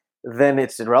you, then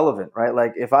it's irrelevant, right?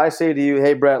 Like if I say to you,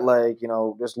 hey, Brett, like,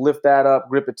 just lift that up,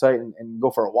 grip it tight and go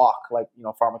for a walk, like,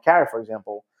 pharmacare, for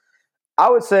example,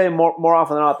 I would say more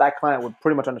often than not, that client would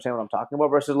pretty much understand what I'm talking about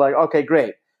versus like, okay,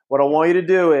 great. What I want you to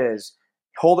do is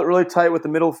hold it really tight with the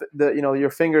middle, your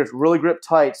fingers really grip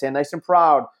tight, stand nice and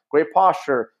proud, great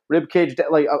posture, rib cage,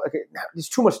 like, okay, it's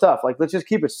too much stuff. Like, let's just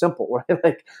keep it simple, right?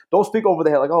 Like, don't speak over the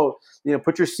head. Like, oh,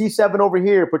 put your C7 over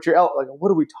here, put your L. Like, what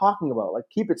are we talking about? Like,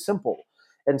 keep it simple.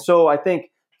 And so I think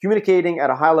communicating at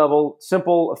a high level,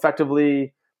 simple,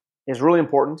 effectively, is really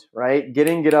important, right? Get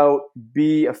in, get out,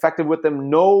 be effective with them,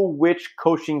 know which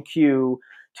coaching cue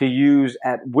to use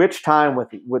at which time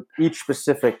with each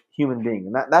specific human being.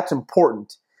 And that's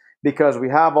important because we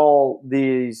have all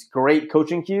these great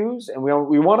coaching cues and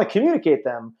we want to communicate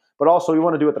them, but also we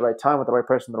want to do it at the right time with the right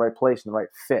person, the right place, and the right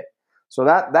fit. So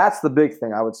that's the big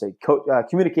thing, I would say,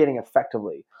 communicating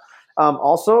effectively.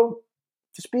 Also,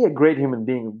 just be a great human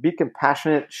being, be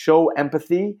compassionate, show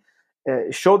empathy,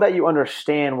 show that you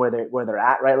understand where they're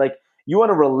at, right? Like you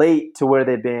want to relate to where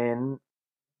they've been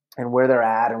and where they're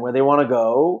at and where they want to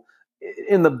go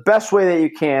in the best way that you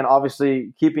can,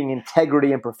 obviously keeping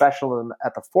integrity and professionalism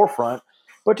at the forefront,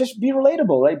 but just be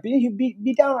relatable, right?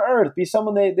 Be down to earth, be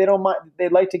someone they don't mind,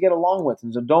 they'd like to get along with.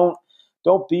 And so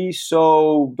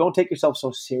don't take yourself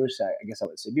so seriously, I guess I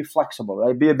would say. Be flexible,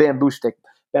 right? Be a bamboo stick,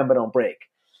 bend but don't break.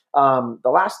 The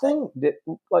last thing,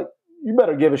 like, you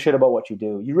better give a shit about what you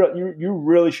do. You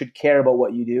really should care about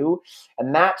what you do,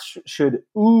 and that should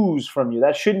ooze from you.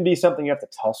 That shouldn't be something you have to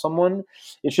tell someone.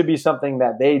 It should be something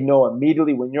that they know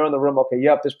immediately when you're in the room. Okay,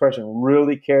 yep, this person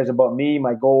really cares about me,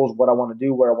 my goals, what I want to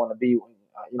do, where I want to be,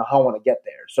 how I want to get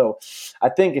there. So, I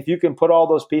think if you can put all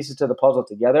those pieces to the puzzle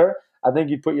together, I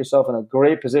think you put yourself in a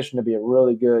great position to be a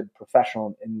really good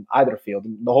professional in either field,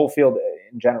 in the whole field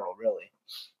in general, really.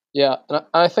 Yeah, and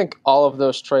I think all of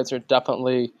those traits are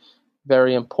definitely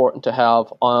very important to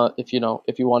have if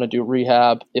you want to do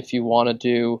rehab, if you want to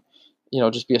do,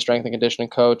 just be a strength and conditioning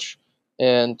coach.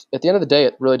 And at the end of the day,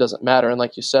 it really doesn't matter. And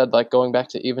like you said, like going back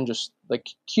to even just like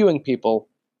cueing people,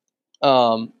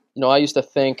 I used to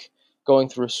think going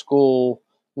through school,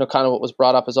 kind of what was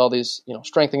brought up is all these,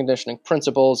 strength and conditioning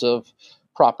principles of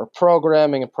proper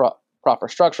programming and proper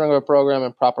structuring of a program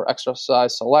and proper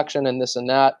exercise selection and this and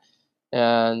that.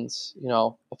 And,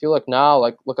 if you look now,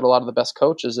 like look at a lot of the best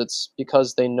coaches, it's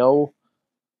because they know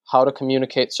how to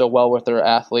communicate so well with their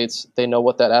athletes. They know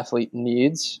what that athlete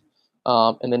needs,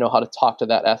 and they know how to talk to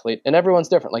that athlete. And everyone's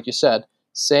different, like you said.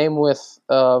 Same with,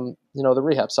 the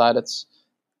rehab side. It's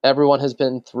everyone has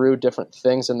been through different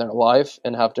things in their life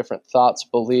and have different thoughts,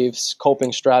 beliefs,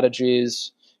 coping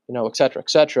strategies, et cetera, et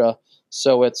cetera.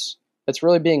 So it's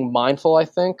really being mindful, I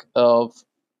think, of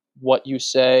what you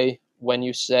say, when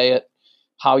you say it,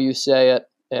 how you say it,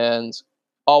 and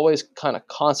always kind of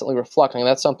constantly reflecting.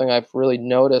 That's something I've really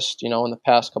noticed, in the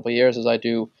past couple of years as I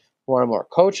do more and more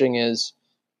coaching is,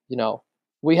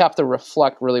 we have to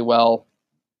reflect really well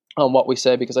on what we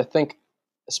say, because I think,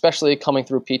 especially coming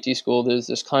through PT school, there's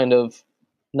this kind of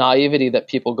naivety that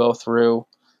people go through,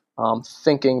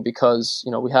 thinking because,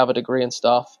 we have a degree and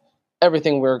stuff,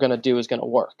 everything we're going to do is going to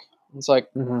work. It's like,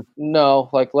 no,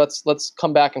 like let's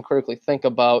come back and critically think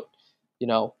about,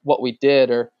 what we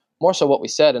did, or more so what we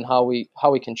said, and how we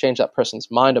can change that person's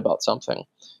mind about something.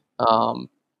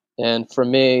 And for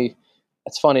me,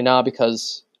 it's funny now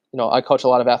because, I coach a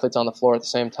lot of athletes on the floor at the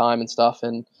same time and stuff.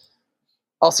 And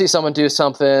I'll see someone do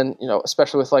something,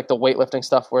 especially with like the weightlifting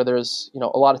stuff where there's, a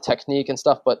lot of technique and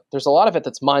stuff, but there's a lot of it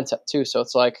that's mindset too. So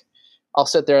it's like, I'll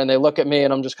sit there and they look at me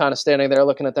and I'm just kind of standing there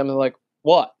looking at them and like,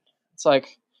 what? It's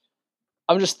like,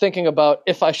 I'm just thinking about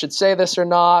if I should say this or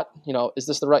not, is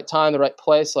this the right time, the right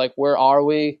place? Like, where are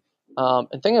we? And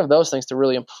thinking of those things to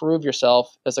really improve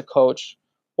yourself as a coach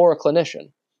or a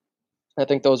clinician. I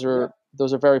think those are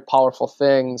very powerful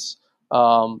things,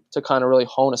 to kind of really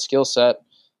hone a skill set,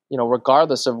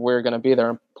 regardless of where you're going to be. They're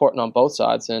important on both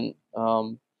sides, and,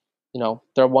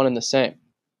 they're one and the same.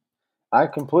 I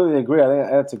completely agree. I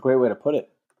think that's a great way to put it.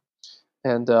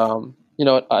 And,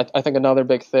 I think another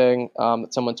big thing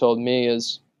that someone told me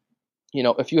is,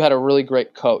 if you had a really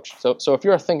great coach, so if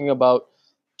you're thinking about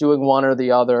doing one or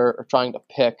the other or trying to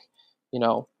pick,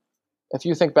 if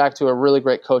you think back to a really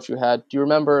great coach you had, do you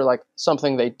remember like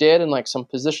something they did and like some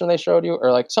position they showed you,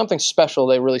 or like something special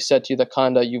they really said to you that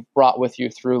kind of you brought with you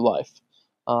through life?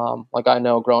 Like I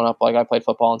know growing up, like I played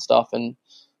football and stuff, and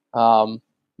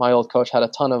my old coach had a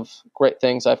ton of great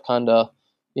things I've kind of,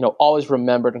 always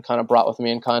remembered and kind of brought with me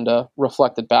and kind of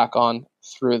reflected back on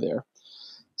through there.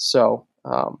 So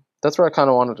that's where I kind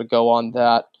of wanted to go on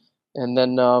that. And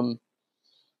then,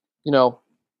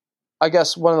 I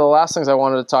guess one of the last things I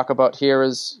wanted to talk about here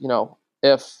is,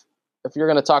 if you're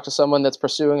going to talk to someone that's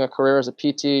pursuing a career as a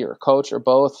PT or coach or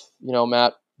both,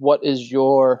 Matt, what is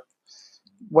your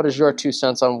 2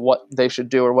 cents on what they should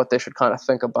do or what they should kind of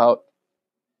think about?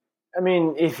 I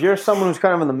mean, if you're someone who's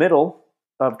kind of in the middle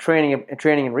of training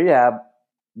and rehab,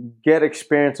 get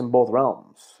experience in both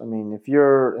realms. I mean,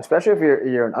 especially if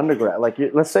you're an undergrad, like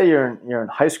let's say you're in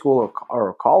high school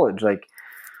or college, like,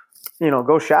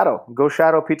 go shadow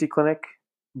PT clinic,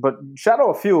 but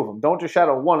shadow a few of them. Don't just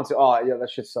shadow one and say, oh yeah, that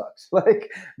shit sucks.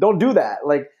 Like, don't do that.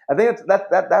 Like, I think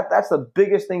that's the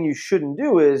biggest thing you shouldn't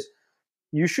do is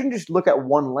you shouldn't just look at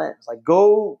one lens. Like,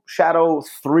 go shadow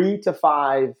 3 to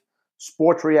 5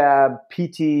 sports rehab,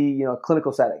 PT,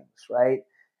 clinical settings, right?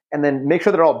 And then make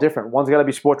sure they're all different. One's got to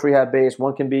be sports rehab based.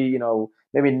 One can be,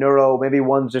 maybe neuro. Maybe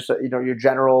one's just, your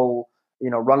general,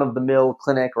 run of the mill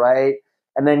clinic, right?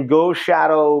 And then go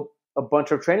shadow a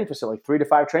bunch of training facilities, 3 to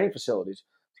 5 training facilities.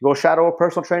 Go shadow a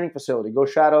personal training facility. Go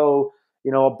shadow,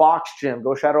 a box gym.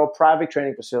 Go shadow a private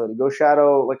training facility. Go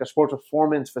shadow like a sports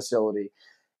performance facility.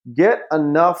 Get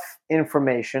enough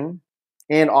information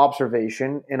and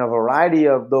observation in a variety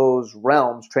of those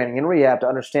realms, training and rehab, to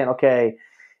understand, okay,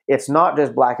 it's not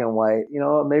just black and white.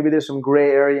 Maybe there's some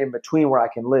gray area in between where I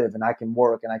can live and I can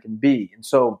work and I can be. And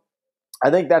so I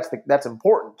think that's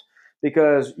important,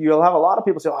 because you'll have a lot of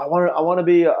people say, oh, I want to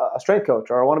be a strength coach,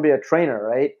 or I want to be a trainer,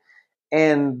 right?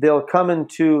 And they'll come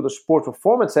into the sports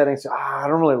performance setting and say, I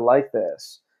don't really like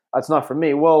this. That's not for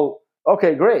me. Well,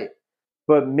 okay, great.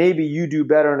 But maybe you do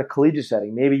better in a collegiate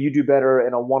setting. Maybe you do better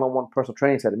in a one-on-one personal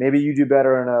training setting. Maybe you do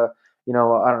better in a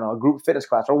group fitness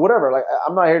class or whatever. Like,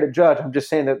 I'm not here to judge. I'm just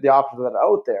saying that the options that are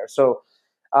out there. So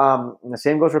the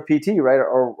same goes for PT, right?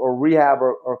 Or rehab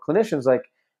or clinicians. Like,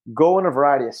 go in a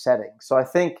variety of settings. So I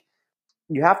think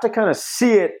you have to kind of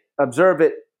see it, observe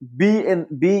it, be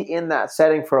in that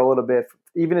setting for a little bit,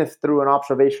 even if through an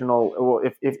observational.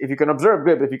 Well, if you can observe,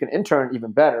 good. But if you can intern,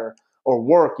 even better, or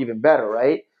work, even better,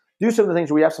 right? Do some of the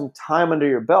things where you have some time under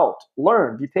your belt.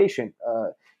 Learn, be patient.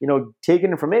 Take in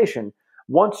information.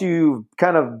 Once you've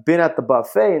kind of been at the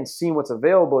buffet and seen what's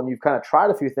available, and you've kind of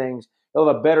tried a few things, you'll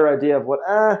have a better idea of what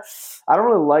I don't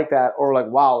really like that, or like,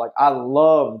 wow, like I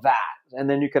love that. and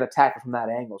then you can attack it from that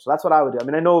angle. So that's what I would do. I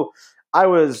mean, I know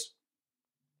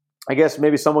I guess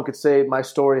maybe someone could say my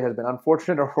story has been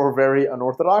unfortunate or very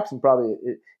unorthodox, and probably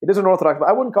it is unorthodox, but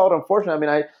I wouldn't call it unfortunate. I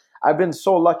mean, I've been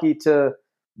so lucky to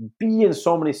be in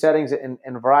so many settings and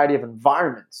a variety of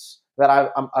environments that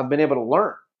I've been able to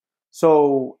learn.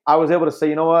 So I was able to say,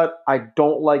 you know what, I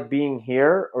don't like being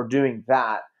here or doing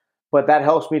that, but that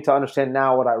helps me to understand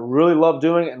now what I really love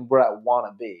doing and where I want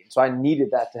to be. So I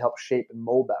needed that to help shape and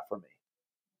mold that for me.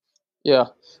 Yeah,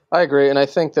 I agree. And I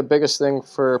think the biggest thing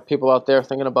for people out there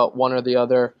thinking about one or the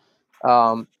other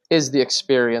is the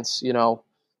experience.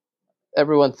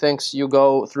 Everyone thinks you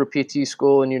go through PT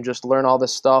school and you just learn all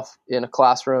this stuff in a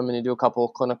classroom and you do a couple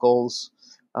of clinicals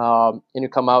and you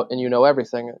come out and you know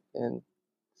everything. And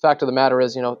fact of the matter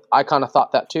is, I kind of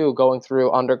thought that too, going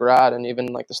through undergrad and even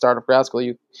like the start of grad school.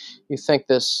 You think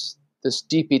this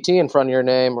DPT in front of your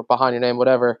name or behind your name,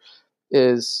 whatever,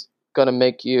 is going to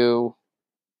make you,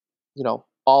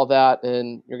 all that,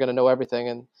 and you're going to know everything.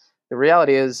 And the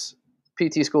reality is,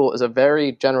 PT school is a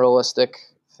very generalistic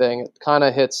thing. It kind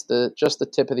of hits just the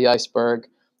tip of the iceberg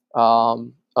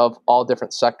of all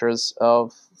different sectors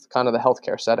of kind of the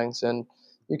healthcare settings. And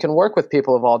you can work with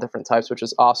people of all different types, which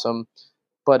is awesome,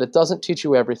 but it doesn't teach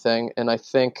you everything. And I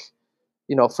think,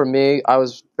 for me, I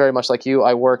was very much like you.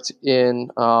 I worked in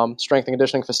strength and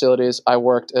conditioning facilities. I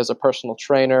worked as a personal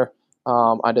trainer.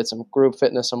 I did some group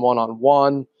fitness and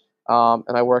one-on-one.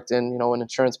 And I worked in, an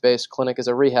insurance-based clinic as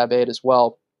a rehab aide as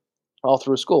well, all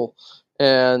through school.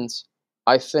 And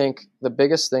I think the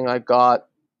biggest thing I got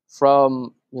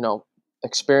from,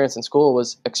 experience in school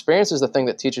was experience is the thing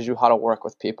that teaches you how to work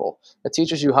with people. It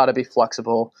teaches you how to be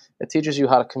flexible. It teaches you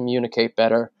how to communicate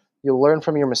better. You'll learn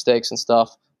from your mistakes and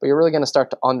stuff, but you're really going to start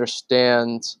to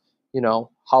understand,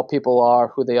 how people are,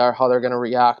 who they are, how they're going to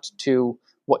react to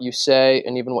what you say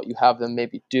and even what you have them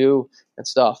maybe do and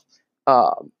stuff.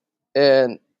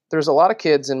 And there's a lot of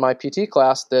kids in my PT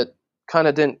class that kind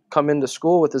of didn't come into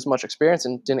school with as much experience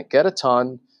and didn't get a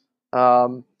ton.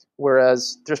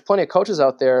 Whereas there's plenty of coaches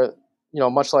out there,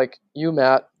 much like you,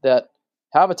 Matt, that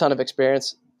have a ton of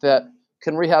experience that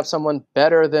can rehab someone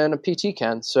better than a PT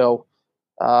can. So,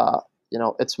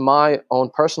 it's my own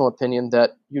personal opinion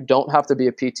that you don't have to be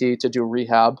a PT to do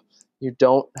rehab. You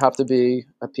don't have to be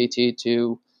a PT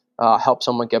to help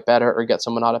someone get better or get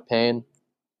someone out of pain.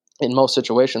 In most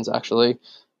situations, actually.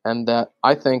 And that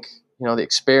I think, the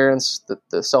experience,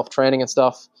 the self-training and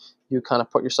stuff, you kind of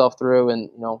put yourself through.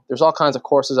 And, there's all kinds of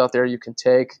courses out there you can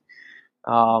take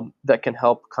that can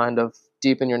help kind of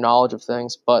deepen your knowledge of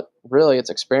things. But really, it's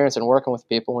experience and working with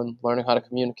people and learning how to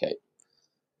communicate.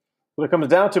 What it comes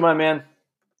down to, my man.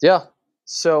 Yeah.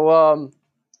 So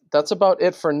that's about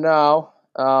it for now.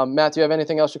 Matt, do you have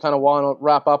anything else you kind of want to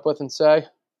wrap up with and say?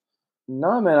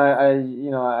 No, man.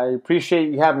 I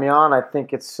appreciate you having me on. I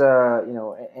think it's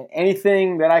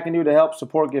anything that I can do to help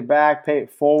support, give back, pay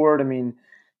it forward. I mean,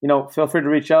 feel free to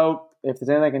reach out if there's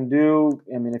anything I can do.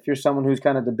 I mean, if you're someone who's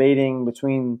kind of debating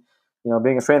between,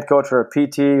 being a strength coach or a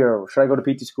PT, or should I go to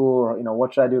PT school, or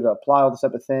what should I do to apply all this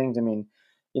type of things? I mean,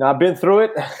 I've been through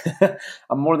it.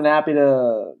 I'm more than happy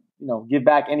to give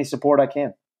back any support I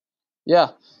can. Yeah.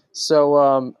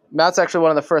 So Matt's actually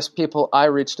one of the first people I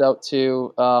reached out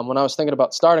to when I was thinking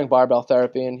about starting barbell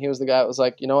therapy, and he was the guy that was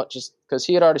like, just because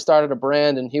he had already started a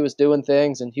brand and he was doing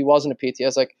things and he wasn't a PT. I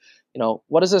was like,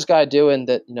 what is this guy doing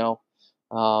that he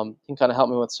can kind of help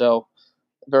me with? So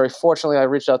very fortunately, I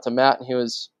reached out to Matt, and he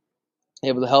was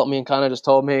able to help me and kind of just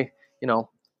told me,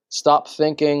 stop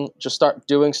thinking, just start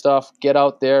doing stuff, get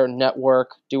out there,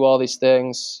 network, do all these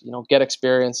things, get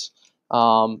experience.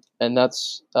 And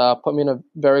that's put me in a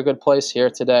very good place here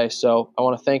today. So I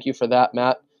want to thank you for that,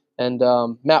 Matt. And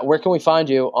Matt, where can we find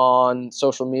you on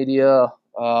social media,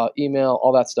 email,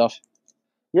 all that stuff?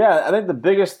 Yeah, I think the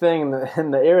biggest thing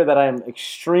in the area that I'm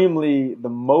extremely the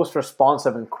most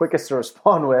responsive and quickest to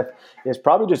respond with is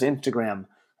probably just Instagram.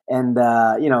 And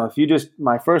if you just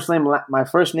my first name,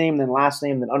 then last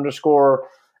name, then underscore.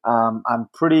 I'm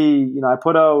pretty. I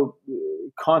put out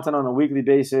content on a weekly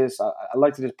basis. I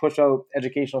like to just push out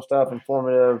educational stuff,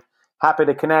 informative. Happy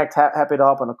to connect. Happy to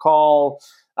hop on a call.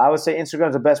 I would say Instagram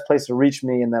is the best place to reach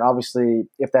me, and then obviously,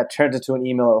 if that turns into an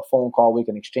email or a phone call, we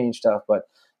can exchange stuff. But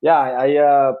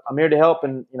yeah, I'm here to help,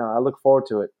 and I look forward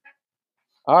to it.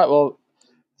 All right. Well,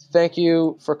 thank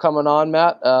you for coming on,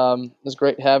 Matt. It was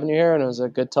great having you here, and it was a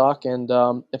good talk. And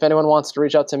if anyone wants to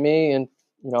reach out to me and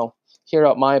hear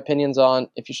out my opinions on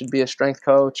if you should be a strength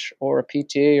coach or a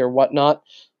PT or whatnot,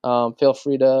 feel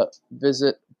free to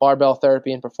visit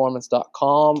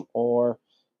barbelltherapyandperformance.com or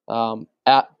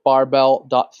at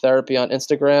barbell.therapy on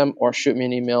Instagram, or shoot me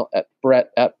an email at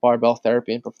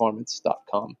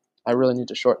brett@barbelltherapyandperformance.com. I really need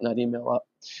to shorten that email up.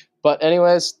 But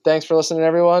anyways, thanks for listening,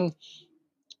 everyone.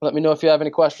 Let me know if you have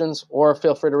any questions, or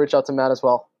feel free to reach out to Matt as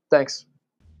well. Thanks.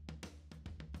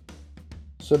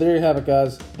 So there you have it,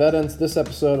 guys. That ends this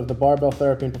episode of the Barbell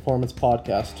Therapy and Performance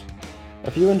Podcast.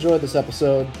 If you enjoyed this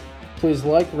episode, please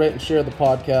like, rate, and share the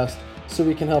podcast so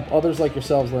we can help others like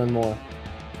yourselves learn more.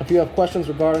 If you have questions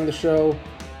regarding the show,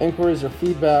 inquiries, or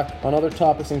feedback on other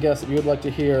topics and guests that you would like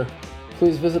to hear,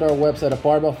 please visit our website at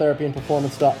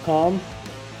barbelltherapyandperformance.com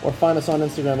or find us on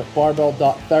Instagram at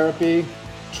barbell.therapy,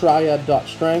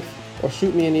 triad.strength, or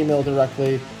shoot me an email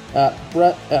directly at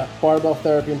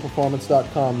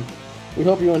brett@barbelltherapyandperformance.com. We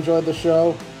hope you enjoyed the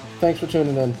show. Thanks for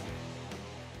tuning in.